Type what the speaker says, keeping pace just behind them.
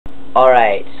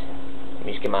Alright, let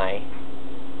me just get my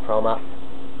Chrome up.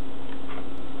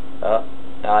 Oh,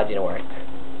 it didn't work.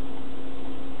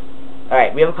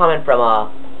 Alright, we have a comment from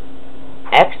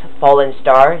X Fallen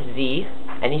Star Z,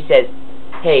 and he says,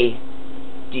 "Hey,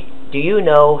 do you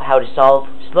know how to solve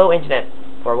slow internet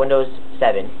for Windows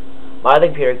 7? My other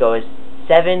computer goes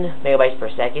 7 megabytes per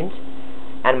second,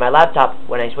 and my laptop,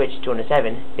 when I switched to Windows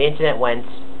 7, the internet went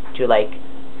to like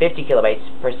 50 kilobytes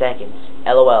per second.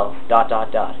 LOL. ...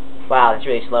 Wow, that's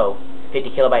really slow.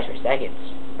 50 kilobytes per second.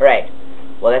 Alright,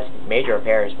 well that's major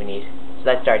repairs we need. So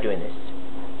let's start doing this.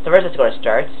 So first let's go to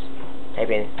Start, type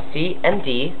in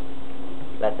CMD.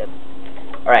 That's it.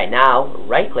 Alright, now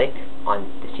right click on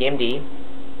the CMD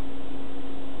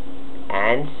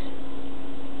and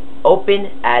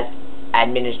open as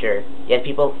administrator. Yes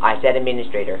people, I said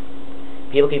administrator.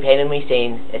 People keep hating me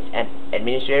saying it's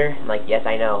administrator. I'm like, yes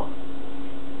I know.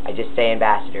 I just say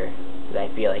ambassador because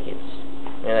I feel like it's,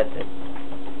 you know, that's it.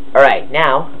 Alright,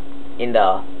 now in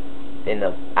the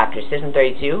after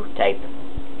System32 type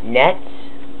net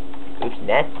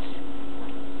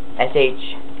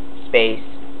sh space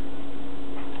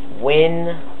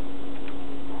win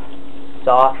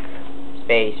sock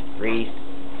space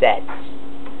reset.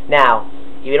 Now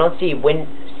if you don't see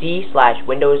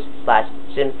C/Windows/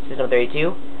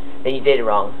 System32, then you did it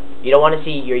wrong. You don't want to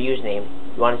see your username.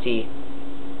 You want to see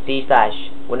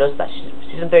C/Windows/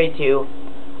 System32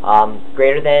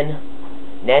 greater than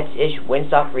net-ish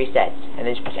winsock reset, and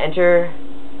then just press enter,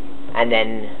 and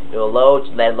then it will load.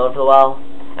 Let it load for a while.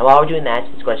 And while we're doing that,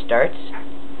 let's go to Start.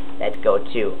 Let's go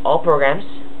to All Programs,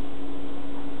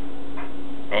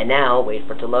 and now wait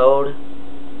for it to load.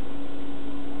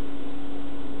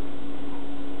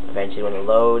 Eventually when it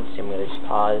loads, I'm going to just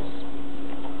pause.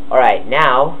 Alright,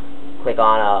 now click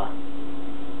on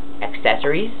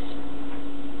Accessories.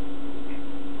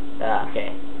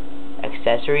 Okay,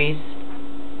 Accessories.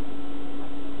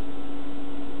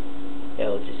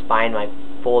 It'll just find my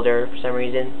folder for some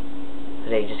reason,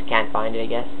 because I just can't find it, I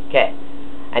guess. Okay,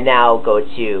 and now go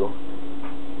to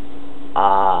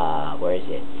where is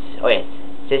it? Oh yes,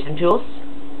 System Tools,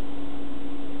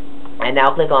 and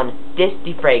now click on Disk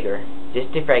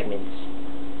Defragments.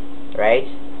 Right,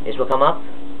 this will come up,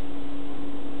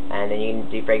 and then you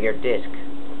can defrag your disk.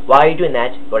 While you're doing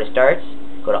that, go to Start,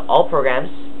 go to All Programs,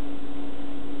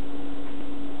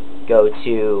 go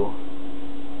to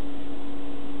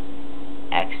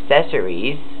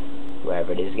Accessories,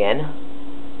 wherever it is again,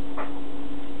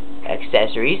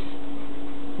 Accessories,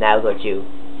 now go to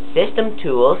System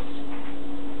Tools,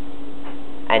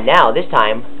 and now this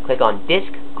time click on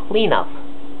Disk Cleanup.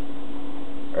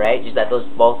 Alright, just let those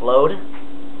both load,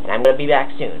 and I'm going to be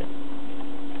back soon.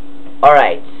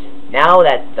 Alright, now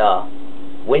that the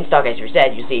WinStock is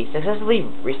reset, you see successfully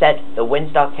reset the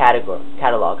WinStock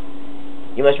catalog.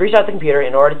 You must restart the computer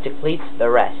in order to complete the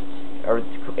rest, or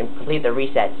complete the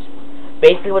resets.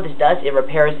 Basically what this does, it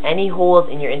repairs any holes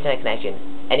in your internet connection.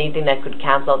 Anything that could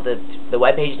cancel out the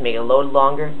web pages to make it load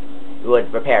longer, it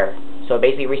would repair. So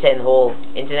basically resetting the whole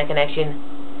internet connection.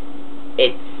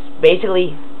 It's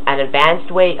basically an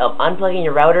advanced way of unplugging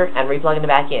your router and replugging it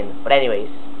back in. But anyways,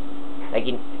 like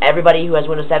everybody who has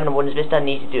Windows 7 or Windows Vista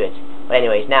needs to do it. But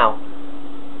anyways, now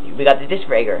we got the disk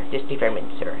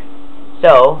defragmenter.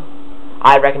 So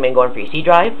I'd recommend going for your C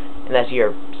drive, unless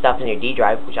your stuff's in your D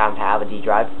drive, which I don't have a D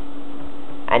drive.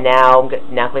 And now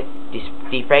click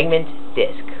defragment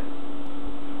disk.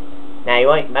 Now you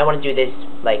might want to do this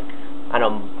like, I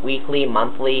don't know, weekly,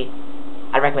 monthly.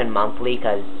 I'd recommend monthly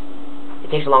because it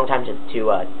takes a long time to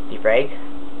defrag.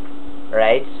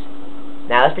 Alright.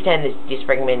 Now let's pretend this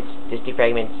defragment's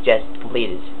just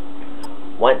completed.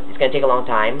 It's gonna take a long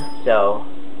time, so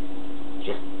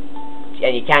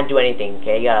and you can't do anything,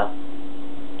 okay? You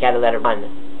gotta let it run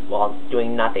while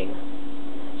doing nothing.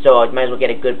 So you might as well get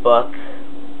a good book,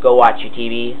 go watch your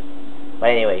TV. But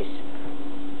anyways,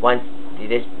 once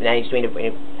this, now you're doing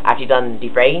it, after you've done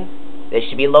defragging, this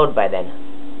should be loaded by then.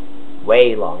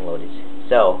 Way long loaded.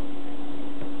 So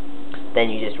then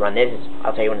you just run this.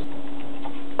 I'll tell you when it's...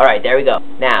 Alright, there we go.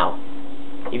 Now,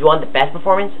 if you want the best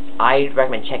performance, I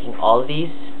recommend checking all of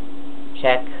these.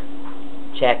 Check,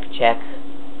 check, check,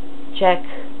 check,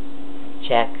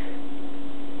 check.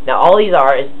 Now all these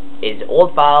are is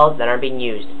old files that aren't being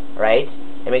used. Alright?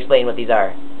 Let me explain what these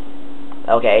are.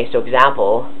 Okay, so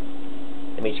example,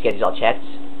 let me just get these all checked.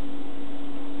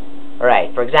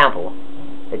 Alright, for example,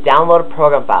 the downloaded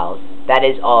program files. That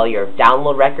is all your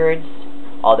download records,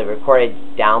 all the recorded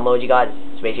downloads you got.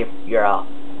 So basically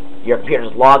your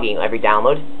computer's logging every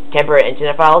download. Temporary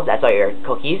internet files, that's all your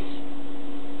cookies.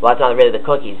 Well, that's not really the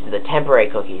cookies, it's the temporary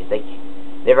cookies.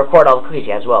 They record all the cookies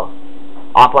you have as well.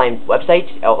 offline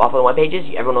websites, offline web pages.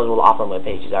 Everyone knows what offline web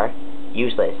pages are.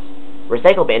 Useless.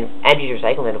 Recycle bin, empty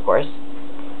recycle bin, of course.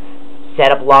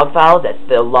 Setup log files, that's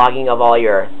the logging of all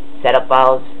your setup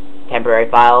files, temporary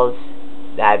files.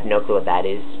 I have no clue what that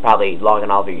is. Probably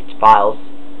logging all of your files.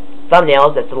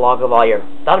 Thumbnails, that's the log of all your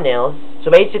thumbnails.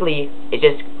 So basically, it's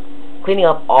just cleaning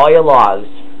up all your logs.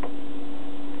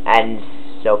 And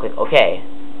so click OK.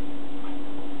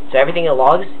 So everything in the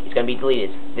logs is going to be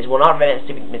deleted. This will not mess up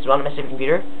your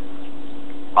computer.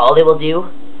 All it will do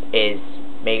is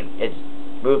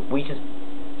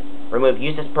remove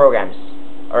useless programs.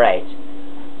 Alright.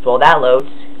 So while that loads,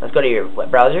 let's go to your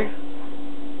web browser.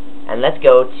 And let's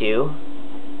go to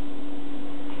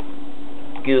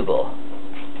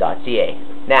google.ca.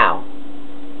 Now,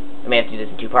 I may have to do this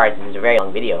in 2 parts. This is a very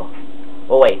long video.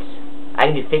 Oh wait, I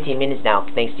can do 15 minutes now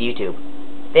thanks to YouTube.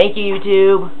 Thank you,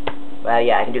 YouTube! Well,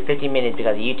 yeah, I can do 15 minutes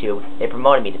because of YouTube. They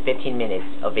promoted me to 15 minutes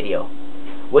of video,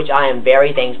 which I am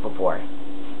very thankful for.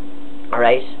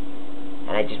 Alright?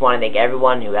 And I just want to thank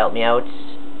everyone who helped me out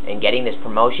in getting this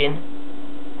promotion,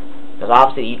 because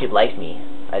obviously YouTube likes me.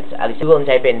 At least Google and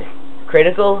type in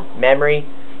critical memory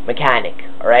mechanic,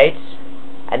 alright?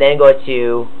 And then go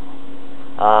to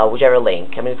whichever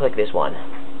link. I'm going to click this one.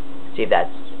 See if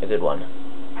that's a good one.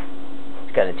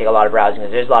 It's going to take a lot of browsing,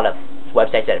 because there's a lot of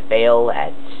websites that fail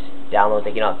at downloads,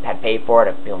 like, you know, have paid for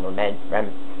it,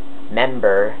 or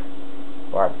remember,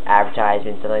 or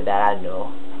advertisements, something like that, I don't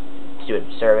know. Stupid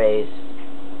surveys,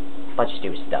 a bunch of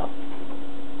stupid stuff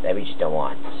that we just don't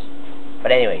want.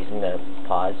 But anyways, I'm going to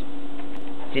pause.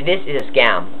 See, this is a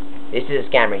scam. This is a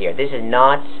scam right here. This is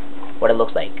not what it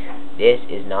looks like. This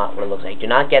is not what it looks like. Do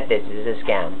not get this. This is a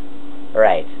scam.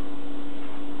 Alright.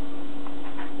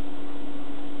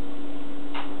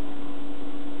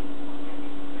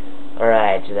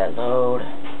 Alright, so that load.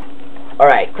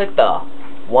 Alright, click the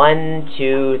 1,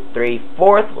 2, 3,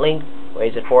 4th link.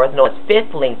 Wait, is it 4th? No, it's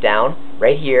 5th link down,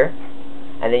 right here.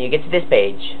 And then you get to this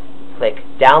page. Click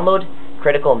download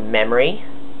critical memory.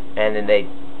 And then they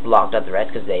blocked out the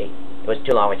rest because it was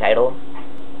too long of a title.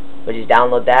 But just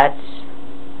download that.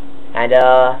 And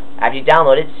after you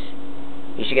download it,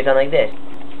 you should get something like this.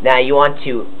 Now you want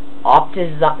to opt to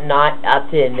not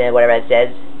opt in, whatever it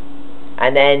says.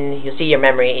 And then you'll see your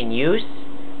memory in use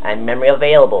and memory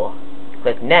available.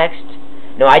 Click next.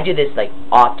 No, I do this like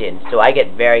opt-in, so I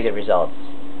get very good results.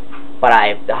 But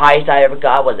the highest I ever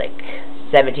got was like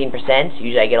 17%.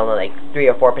 Usually I get only like 3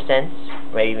 or 4%,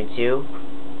 maybe even 2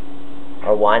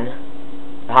 or 1.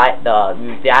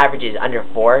 The average is under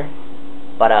 4.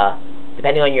 But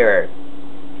depending on your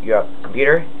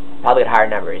computer, probably get higher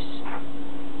numbers.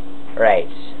 Alright.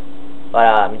 But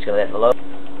I'm just gonna let it load.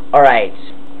 Alright.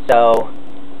 So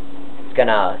it's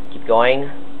gonna keep going.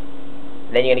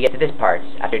 And then you're gonna get to this part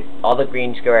after all the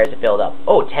green squares are filled up.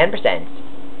 Oh, 10%.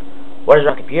 What is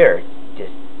wrong with the computer?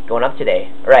 Just going up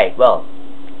today. Alright, well,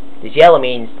 this yellow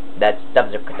means that stuff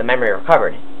is the memory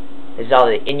recovered. This is all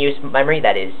the in-use memory,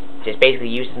 that is just basically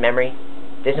useless memory.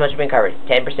 This much has been covered,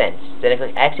 10%. Then I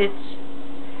click exits,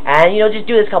 and you know, just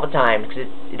do this a couple times because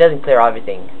it doesn't clear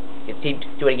everything. You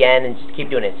do it again and just keep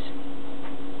doing it.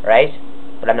 Alright?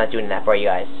 But I'm not doing that for you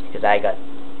guys because I got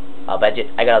a budget.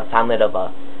 I got a time limit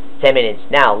of 10 minutes.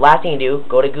 Now, last thing you do,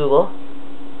 go to Google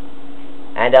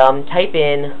and type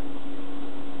in.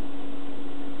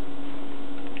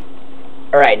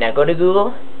 Alright, now go to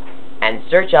Google and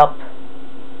search up.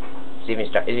 Is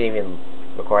it even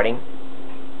recording?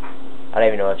 I don't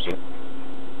even know if it's.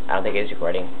 I don't think it is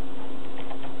recording.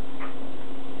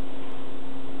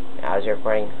 Now is it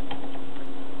recording?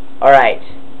 Alright,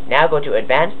 now go to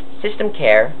Advanced System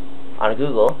Care on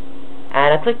Google,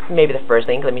 and I click maybe the first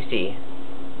link. Let me see.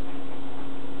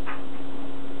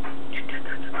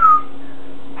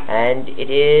 And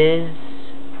it is,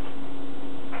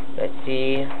 let's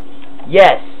see,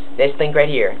 yes, this link right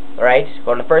here. Alright,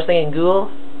 go to the first link in Google,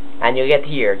 and you'll get to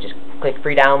here. Just click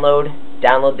free download,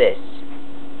 download this.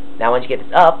 Now once you get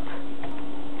this up,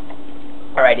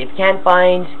 alright, if you can't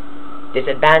find this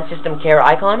Advanced System Care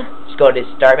icon, just go to the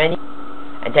Start menu,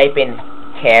 and type in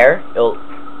care. It'll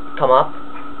come up.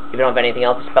 If you don't have anything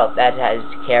else spelled that has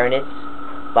care in it,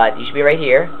 but you should be right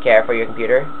here, care for your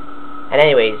computer. And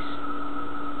anyways,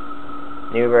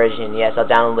 new version, yes, I'll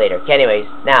download later. Okay, anyways,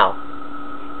 now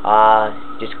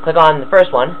just click on the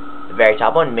first one, the very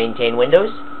top one, maintain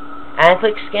Windows, and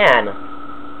click scan.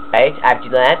 Right, after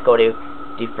that, go to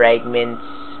defragment.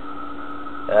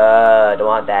 Don't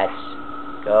want that.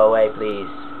 Go away, please.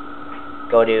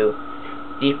 Go to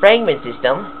defragment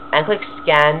system and click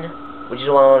scan, which is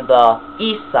on the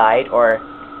east side or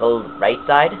the right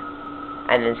side,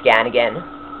 and then scan again,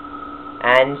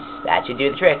 and that should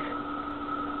do the trick.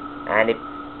 And if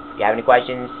you have any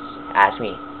questions, ask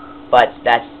me. But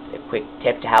that's a quick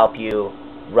tip to help you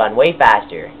run way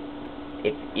faster.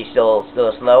 If you're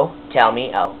still slow, tell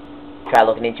me. I'll try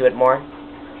looking into it more.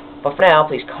 But for now,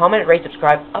 please comment, rate,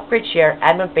 subscribe, upgrade, share,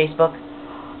 add me on Facebook.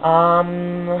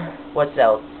 What's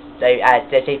else? Did I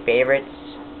say favorites?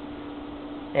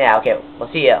 Yeah, okay.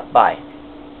 We'll see ya. Bye.